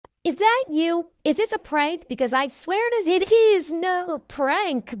Is that you? Is this a prank? Because I swear it is no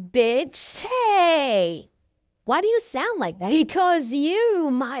prank, bitch. Hey! Why do you sound like that? Because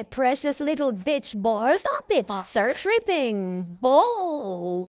you, my precious little bitch boy, stop it, sir. Tripping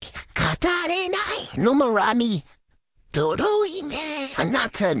ball. Katarenai no marami. Toroime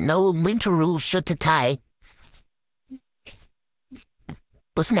anata no mintaru shutatai.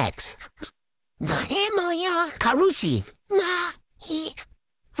 What's next? Nahemoya karushi. Ma hi.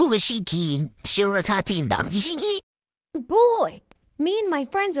 Fuashiki shiratati damjini. Boy, me and my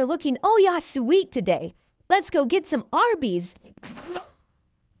friends are looking oh yeah sweet today. Let's go get some Arby's.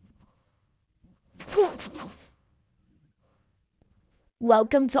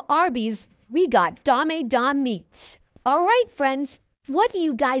 Welcome to Arby's. We got Dame meats. All right, friends, what do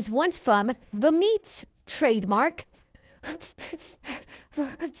you guys want from the meats trademark? I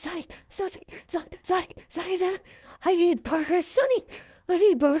need burgers, Sonny. I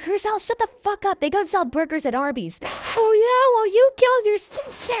need burgers. I'll shut the fuck up. They don't sell burgers at Arby's. Oh yeah, well you killed your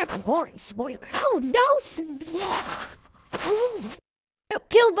sister. Oh no, you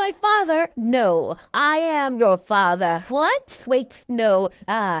killed my father. No, I am your father. What? Wait, no.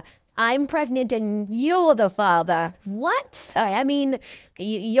 I'm pregnant and you're the father. What? I mean,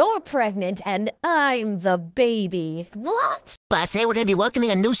 you're pregnant and I'm the baby. What? Class A, we're going to be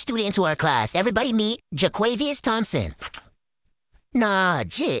welcoming a new student into our class. Everybody meet Jaquavius Thompson. Nah,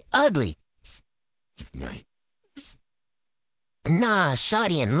 jit, ugly. Nah,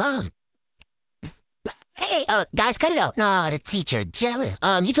 shoddy and love. Hey, guys, cut it out. Nah, the teacher, jealous.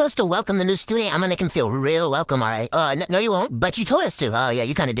 You told us to welcome the new student. I'm gonna make him feel real welcome, alright? No, you won't. But you told us to. Oh, yeah,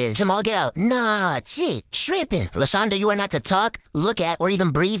 you kinda did. Jamal, get out. Nah, shit, tripping. Lashonda, you are not to talk, look at, or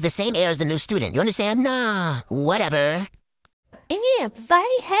even breathe the same air as the new student. You understand? Nah, whatever. Yeah,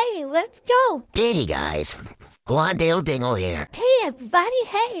 buddy, hey, let's go. Hey, guys. Glondale Dingle here. Hey, buddy,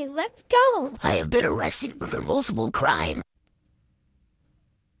 hey, let's go. I have been arrested for a multiple crime.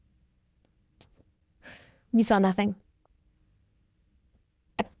 You saw nothing.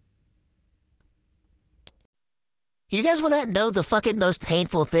 You guys want to know the fucking most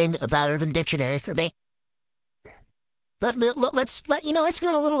painful thing about Urban Dictionary for me? Let's go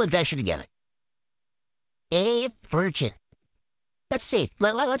on a little adventure together. A virgin. Let's see.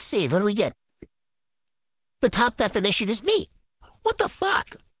 Let's see. What do we get? The top definition is me. What the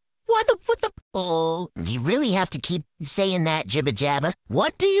fuck? What the? Oh, you really have to keep saying that, jibba jabba.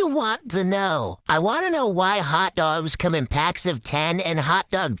 What do you want to know? I want to know why hot dogs come in packs of 10 and hot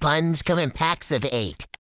dog buns come in packs of 8.